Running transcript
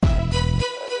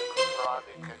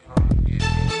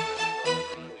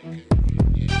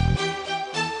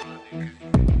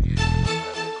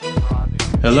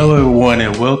Hello, everyone,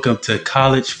 and welcome to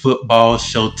College Football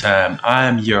Showtime. I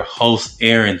am your host,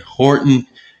 Aaron Horton,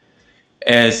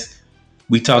 as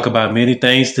we talk about many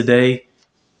things today,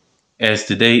 as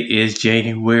today is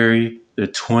January the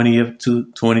 20th,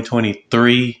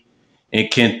 2023.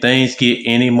 And can things get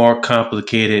any more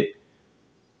complicated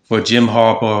for Jim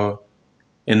Harbaugh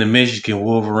and the Michigan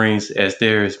Wolverines as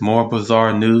there is more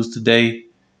bizarre news today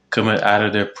coming out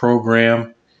of their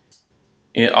program?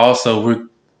 And also, we're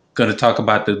going to talk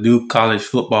about the new college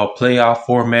football playoff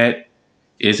format.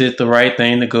 Is it the right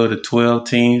thing to go to 12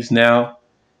 teams now,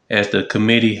 as the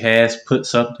committee has put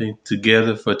something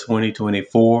together for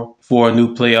 2024 for a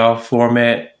new playoff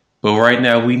format? But right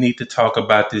now, we need to talk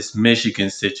about this Michigan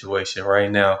situation right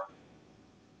now.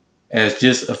 As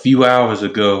just a few hours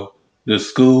ago, the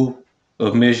School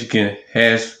of Michigan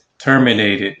has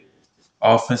terminated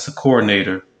offensive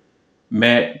coordinator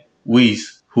Matt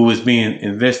Weiss, who is being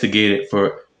investigated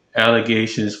for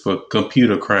allegations for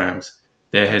computer crimes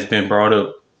that has been brought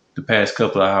up the past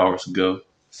couple of hours ago.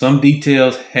 Some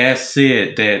details has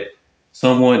said that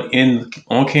someone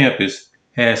on campus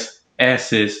has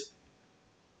access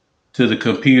to the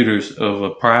computers of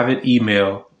a private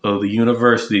email of the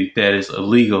university that is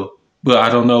illegal. But I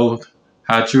don't know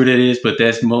how true that is, but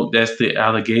that's the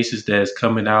allegations that is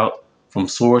coming out from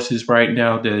sources right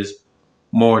now. There's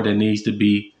more that needs to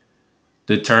be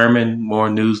determined, more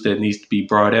news that needs to be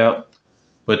brought out.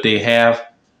 But they have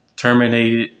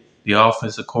terminated the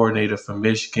offensive coordinator from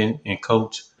Michigan and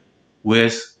Coach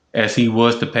Weiss, as he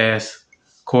was the past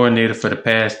coordinator for the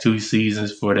past two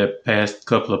seasons for that past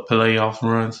couple of playoff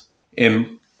runs.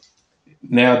 And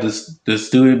now the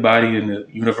student body in the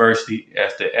university,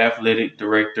 as the athletic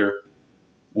director,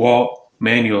 Walt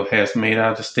Manuel, has made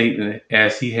out a statement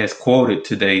as he has quoted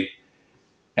today.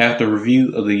 After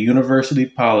review of the university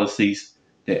policies,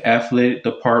 the athletic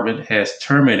department has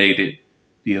terminated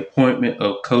the appointment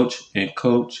of coach and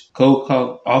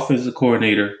co-offensive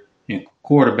coordinator and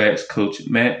quarterbacks coach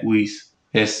Matt Weiss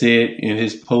has said in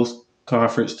his post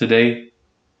conference today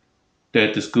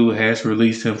that the school has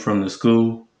released him from the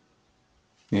school,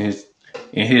 and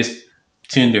his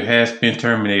tenure has been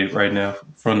terminated right now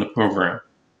from the program.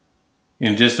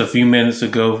 And just a few minutes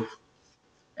ago,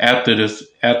 after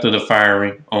the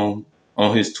firing on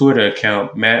his Twitter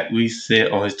account, Matt Weiss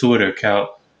said on his Twitter account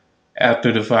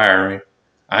after the firing,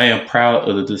 "I am proud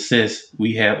of the success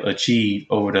we have achieved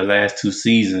over the last two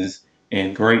seasons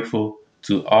and grateful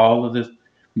to all of the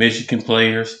Michigan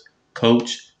players,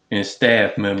 coach, and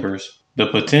staff members. The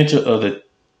potential of the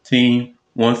Team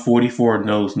 144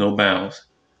 knows no bounds.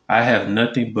 I have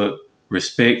nothing but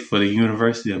respect for the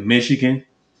University of Michigan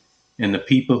and the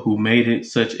people who made it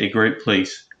such a great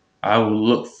place. I will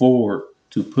look forward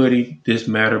to putting this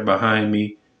matter behind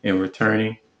me and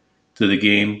returning to the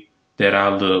game that I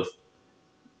love."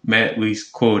 Matt Weiss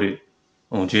quoted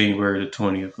on January the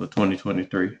 20th of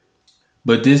 2023.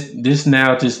 But this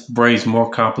now just brings more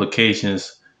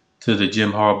complications to the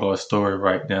Jim Harbaugh story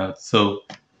right now. So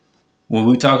when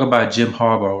we talk about Jim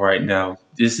Harbaugh right now,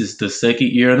 this is the second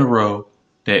year in a row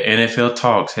that NFL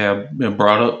talks have been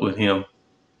brought up with him,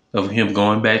 of him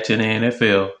going back to the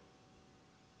NFL,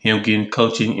 him getting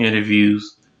coaching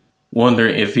interviews,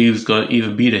 wondering if he was going to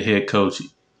even be the head coach,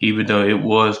 even though it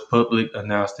was public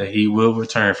announced that he will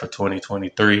return for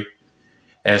 2023,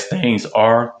 as things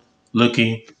are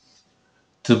looking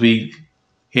to be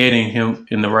heading him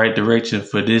in the right direction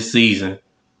for this season.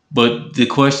 But the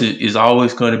question is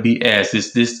always going to be asked: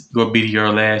 is this going to be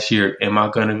your last year?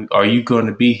 Are you going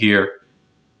to be here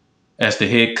as the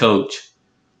head coach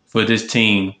for this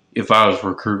team? If I was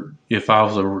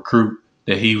a recruit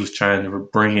that he was trying to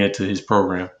bring into his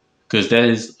program, because that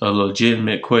is a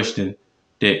legitimate question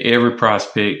that every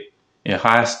prospect in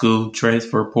high school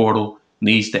transfer portal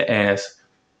needs to ask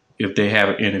if they have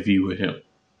an interview with him.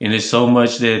 And it's so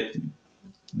much that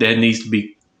needs to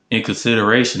be in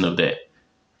consideration of that.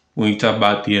 When you talk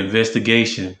about the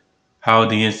investigation, how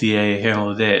the NCAA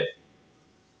handle that,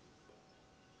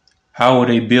 how will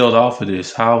they build off of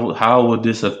this? How will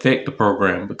this affect the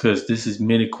program? Because this is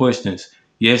many questions.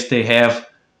 Yes, they have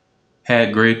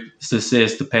had great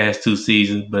success the past two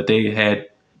seasons, but they had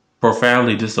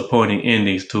profoundly disappointing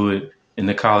endings to it in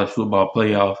the college football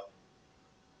playoff,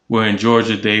 where in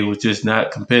Georgia they was just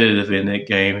not competitive in that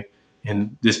game.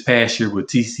 And this past year with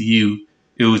TCU,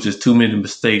 it was just too many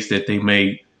mistakes that they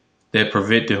made that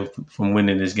prevent them from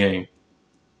winning this game.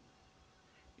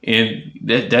 And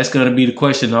that's going to be the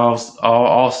question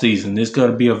all season. It's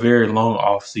going to be a very long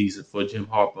off season for Jim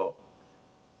Harbaugh,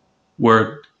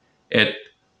 where at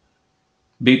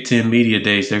Big Ten Media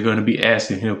Days they're going to be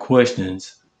asking him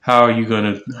questions. How are you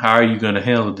going to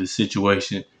handle this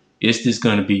situation? is this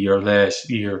going to be your last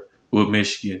year with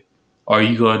Michigan? Are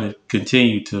you going to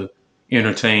continue to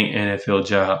entertain NFL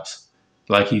jobs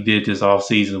like he did this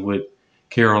offseason with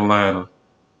Carolina,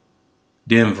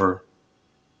 Denver,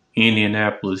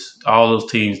 Indianapolis, all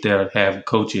those teams that have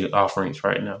coaching offerings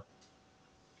right now?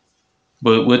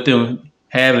 But with them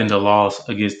having the loss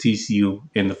against TCU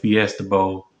in the Fiesta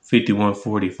Bowl,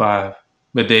 51-45,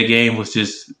 but that game was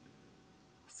just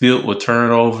filled with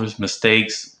turnovers,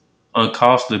 mistakes,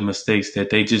 uncostly mistakes that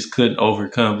they just couldn't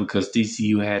overcome because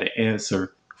TCU had an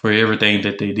answer for everything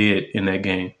that they did in that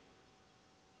game.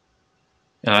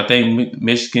 And I think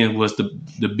Michigan was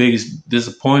the biggest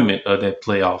disappointment of that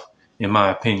playoff, in my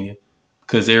opinion,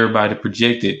 because everybody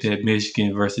projected that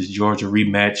Michigan versus Georgia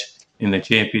rematch in the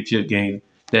championship game.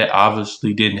 That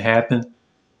obviously didn't happen,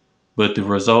 but the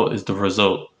result is the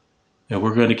result. And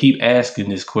we're going to keep asking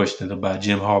this question about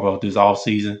Jim Harbaugh this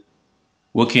offseason.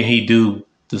 What can he do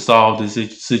to solve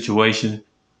this situation?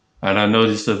 And I know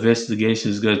this investigation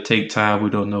is going to take time. We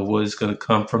don't know what is going to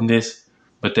come from this,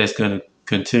 but that's going to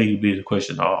continue to be the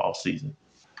question all season.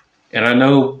 And I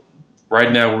know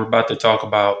right now we're about to talk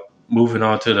about moving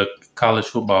on to the college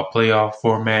football playoff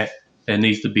format that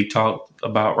needs to be talked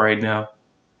about right now.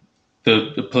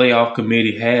 The playoff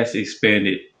committee has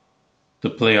expanded the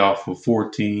playoff from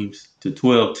 4 teams to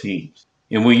 12 teams.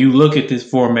 And when you look at this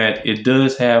format, it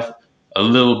does have a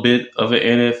little bit of an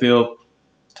NFL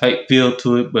type feel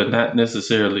to it, but not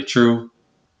necessarily true.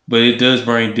 But it does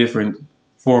bring different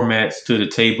formats to the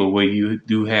table where you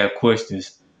do have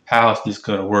questions. How is this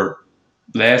going to work?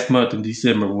 Last month in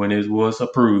December, when it was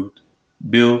approved,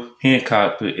 Bill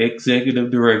Hancock, the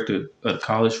executive director of the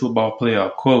college football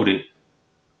playoff, quoted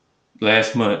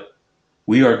last month,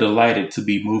 "We are delighted to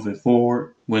be moving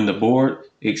forward when the board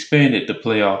expanded the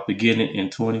playoff beginning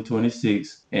in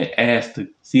 2026 and asked the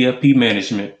CFP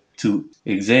management to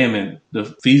examine the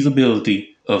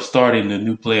feasibility of starting the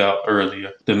new playoff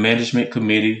earlier. The management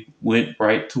committee went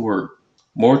right to work.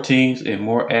 More teams and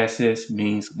more assets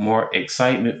means more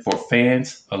excitement for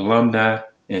fans, alumni,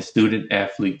 and student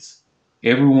athletes.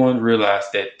 Everyone realized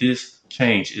that this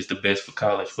change is the best for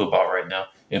college football right now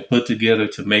and put together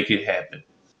to make it happen.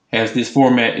 As this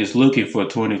format is looking for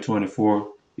 2024,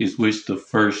 is which the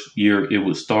first year it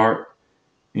will start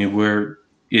and where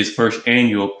its first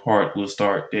annual part will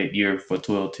start that year for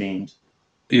 12 teams.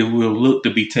 It will look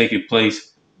to be taking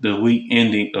place the week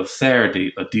ending of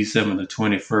Saturday of December the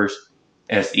 21st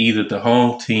as either the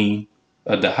home team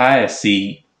of the highest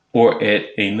seed or at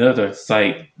another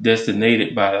site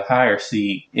designated by the higher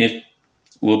seed. It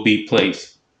will be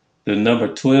placed. The number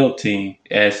 12 team,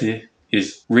 as it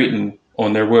is written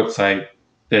on their website,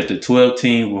 that the 12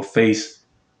 team will face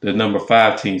the number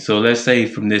 5 team. So let's say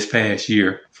from this past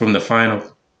year, from the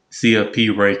final CFP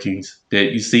rankings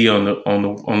that you see on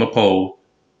the poll,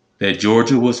 that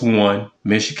Georgia was 1,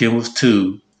 Michigan was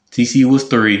 2, TCU was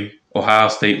 3, Ohio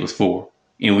State was 4.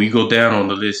 And when you go down on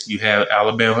the list, you have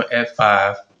Alabama at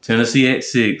 5, Tennessee at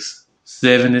 6,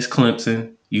 7 is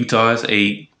Clemson, Utah is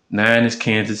 8, 9 is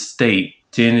Kansas State,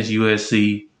 10 is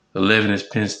USC, 11 is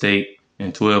Penn State,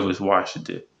 and 12 is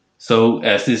Washington. So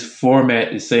as this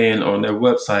format is saying on their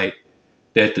website,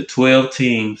 that the 12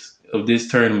 teams of this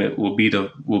tournament will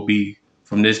be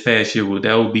from this past year.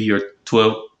 That will be your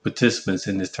 12 participants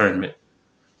in this tournament.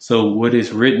 So what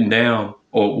is written down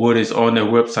or what is on their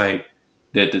website,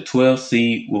 that the 12th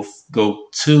seed will go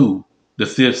to the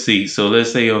 5th seed. So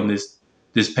let's say on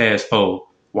this past poll,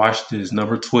 Washington is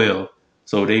number 12.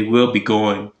 So they will be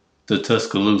going to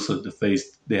Tuscaloosa to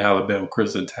face the Alabama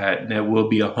Crimson Tide, and that will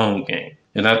be a home game.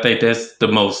 And I think that's the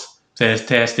most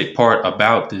fantastic part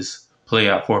about this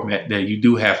playoff format, that you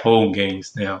do have home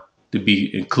games now to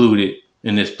be included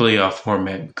in this playoff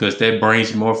format, because that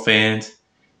brings more fans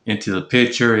into the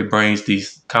picture. It brings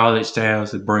these college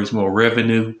towns, it brings more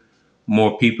revenue,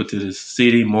 more people to the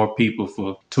city, more people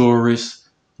for tourists,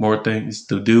 more things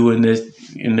to do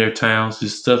in their towns,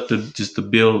 just stuff to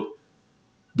build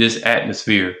this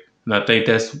atmosphere. And I think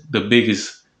that's the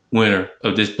biggest winner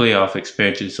of this playoff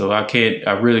expansion. So I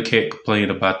really can't complain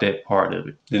about that part of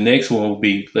it. The next one will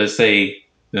be, let's say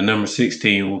the number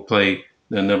 16 will play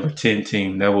the number 10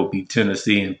 team. That will be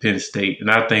Tennessee and Penn State.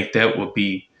 And I think that would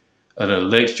be an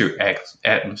electric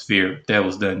atmosphere that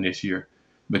was done this year,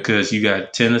 because you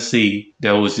got Tennessee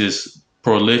that was just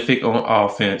prolific on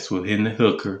offense with Hendon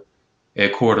Hooker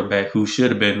at quarterback, who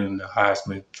should have been in the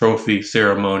Heisman Trophy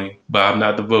ceremony, but I'm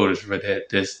not the voters for that.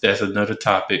 That's another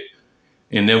topic.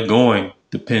 And them going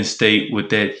to Penn State with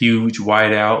that huge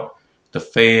whiteout, the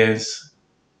fans,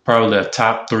 probably a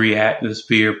top 3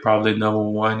 atmosphere, probably number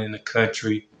 1 in the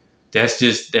country. That's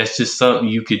just something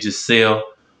you could just sell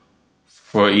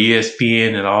for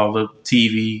ESPN and all the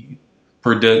TV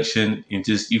production, and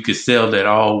just you could sell that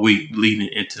all week leading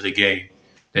into the game.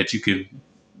 That you can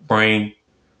bring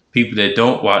people that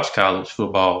don't watch college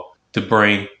football to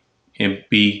bring and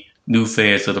be new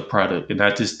fans of the product. And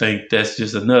I just think that's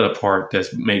just another part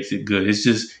that makes it good.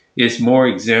 It's more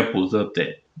examples of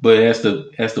that. But as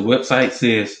the website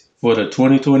says, for the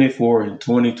 2024 and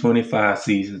 2025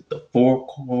 seasons, the four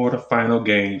quarterfinal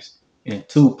games and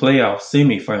two playoff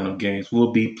semifinal games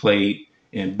will be played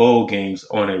in bowl games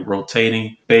on a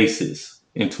rotating basis.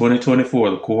 In 2024,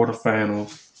 the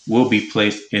quarterfinals will be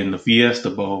placed in the Fiesta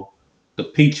Bowl, the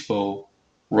Peach Bowl,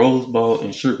 Rose Bowl,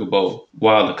 and Sugar Bowl,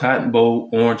 while the Cotton Bowl,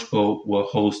 Orange Bowl will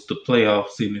host the playoff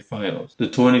semifinals. The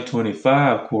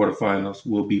 2025 quarterfinals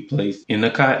will be placed in the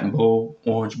Cotton Bowl,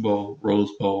 Orange Bowl,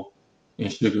 Rose Bowl,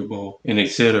 and Sugar Bowl, and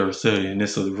etc. etc. And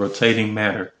this is a rotating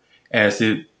matter, as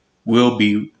it will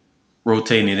be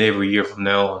rotating every year from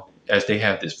now on, as they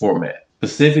have this format.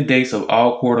 Specific dates of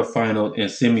all quarterfinal and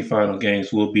semifinal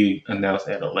games will be announced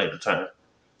at a later time.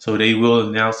 So they will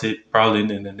announce it probably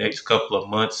in the next couple of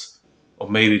months, or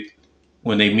maybe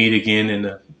when they meet again in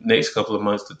the next couple of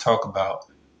months to talk about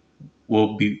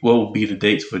what will be the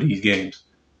dates for these games.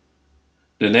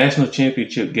 The national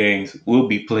championship games will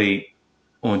be played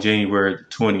on January the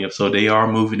 20th, so they are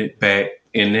moving it back.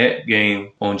 And that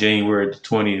game on January the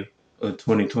 20th of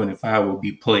 2025 will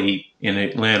be played in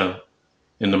Atlanta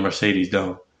in the Mercedes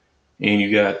Dome. And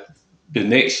you got the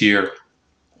next year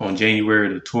on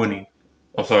January the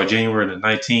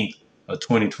 19th of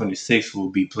 2026 will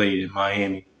be played in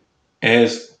Miami.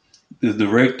 As the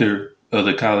director of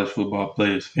the college football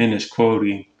players finished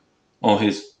quoting on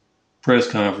his press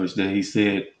conference, that he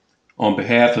said, on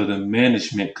behalf of the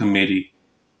management committee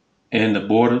and the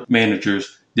board of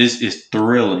managers, this is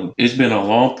thrilling. It's been a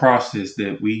long process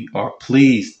that we are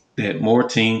pleased that more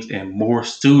teams and more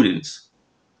students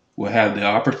will have the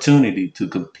opportunity to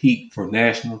compete for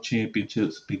national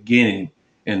championships beginning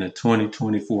in the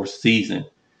 2024 season.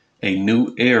 A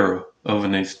new era of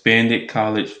an expanded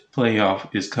college playoff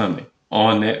is coming.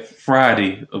 On that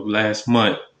Friday of last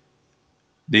month,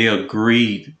 they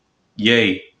agreed,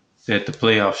 yay, that the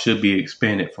playoff should be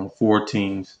expanded from 4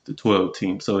 teams to 12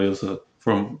 teams. So it was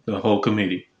from the whole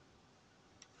committee.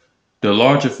 The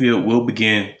larger field will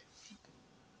begin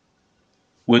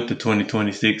with the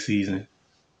 2026 season,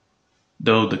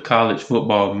 though the College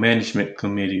Football Management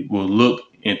Committee will look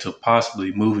into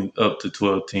possibly moving up to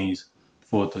 12 teams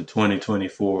for the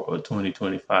 2024 or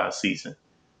 2025 season.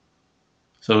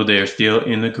 So they're still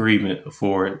in agreement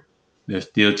for it. They're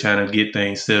still trying to get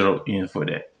things settled in for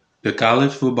that. The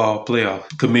College Football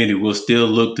Playoff Committee will still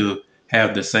look to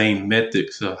have the same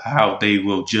methods of how they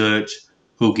will judge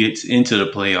who gets into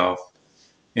the playoff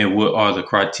and what are the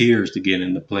criteria to get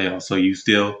in the playoff. So you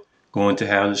still going to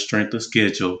have the strength of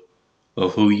schedule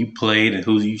of who you played and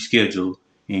who you scheduled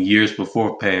in years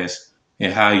before past,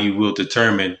 and how you will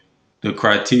determine the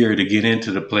criteria to get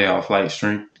into the playoff, like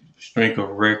strength of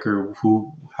record,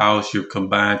 how's your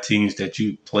combined teams that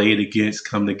you played against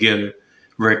come together,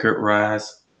 record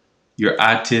rise. Your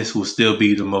eye test will still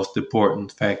be the most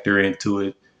important factor into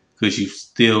it, because you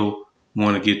still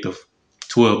want to get the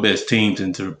 12 best teams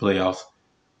into the playoffs.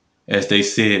 As they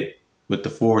said with the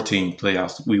 4-team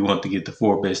playoffs, we want to get the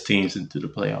 4 best teams into the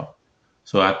playoff.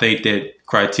 So I think that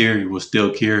criteria will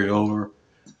still carry over.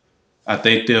 I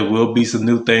think there will be some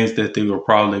new things that they will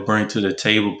probably bring to the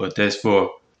table, but that's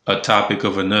for a topic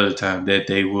of another time that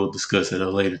they will discuss at a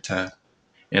later time.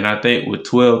 And I think with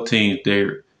 12 teams,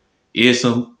 there is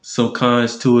some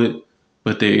cons to it,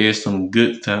 but there is some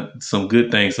good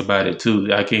things about it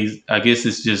too. I guess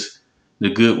it's just the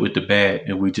good with the bad,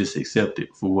 and we just accept it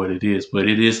for what it is. But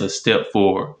it is a step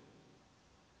forward.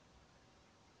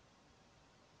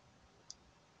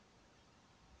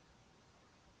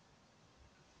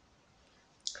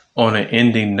 On an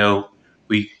ending note,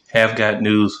 we have got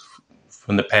news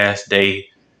from the past day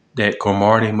that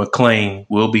Cormarty McClain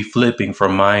will be flipping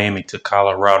from Miami to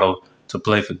Colorado to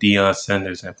play for Deion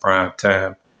Sanders in prime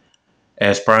time,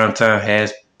 as prime time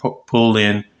has pulled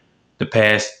in the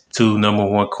past 2 number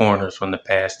 1 corners from the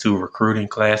past 2 recruiting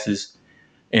classes,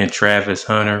 and Travis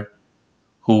Hunter,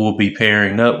 who will be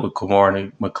pairing up with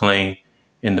Cormarty McClain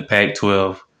in the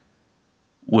Pac-12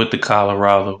 with the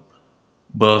Colorado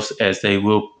Buffs, as they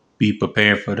will be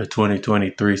preparing for the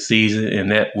 2023 season, and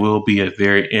that will be a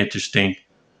very interesting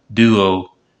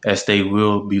duo, as they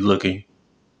will be looking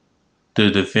to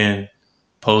defend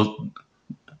post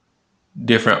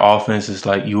different offenses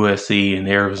like USC and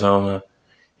Arizona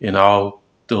and all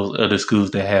those other schools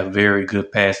that have very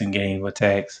good passing game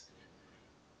attacks.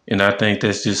 And I think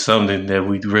that's just something that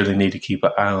we really need to keep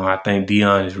an eye on. I think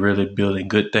Dion is really building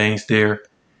good things there.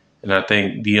 And I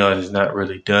think Dion is not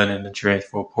really done in the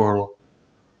transfer portal.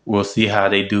 We'll see how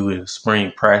they do in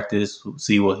spring practice. We'll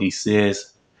see what he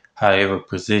says. However,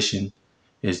 position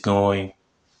is going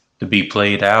to be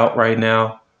played out right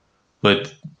now.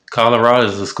 But Colorado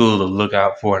is a school to look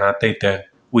out for. And I think that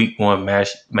week one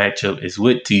matchup is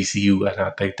with TCU. And I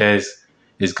think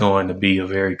is going to be a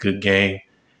very good game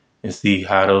and see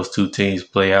how those two teams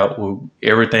play out.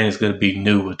 Everything is going to be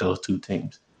new with those two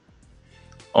teams.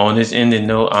 On this ending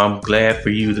note, I'm glad for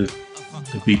you to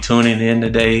be tuning in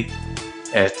today,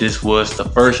 as this was the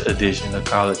first edition of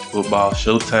College Football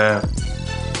Showtime.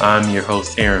 I'm your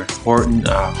host, Aaron Horton.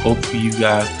 I hope for you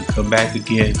guys to come back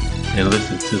again and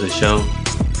listen to the show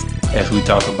as we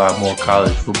talk about more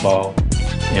college football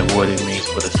and what it means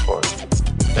for the sport.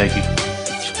 Thank you.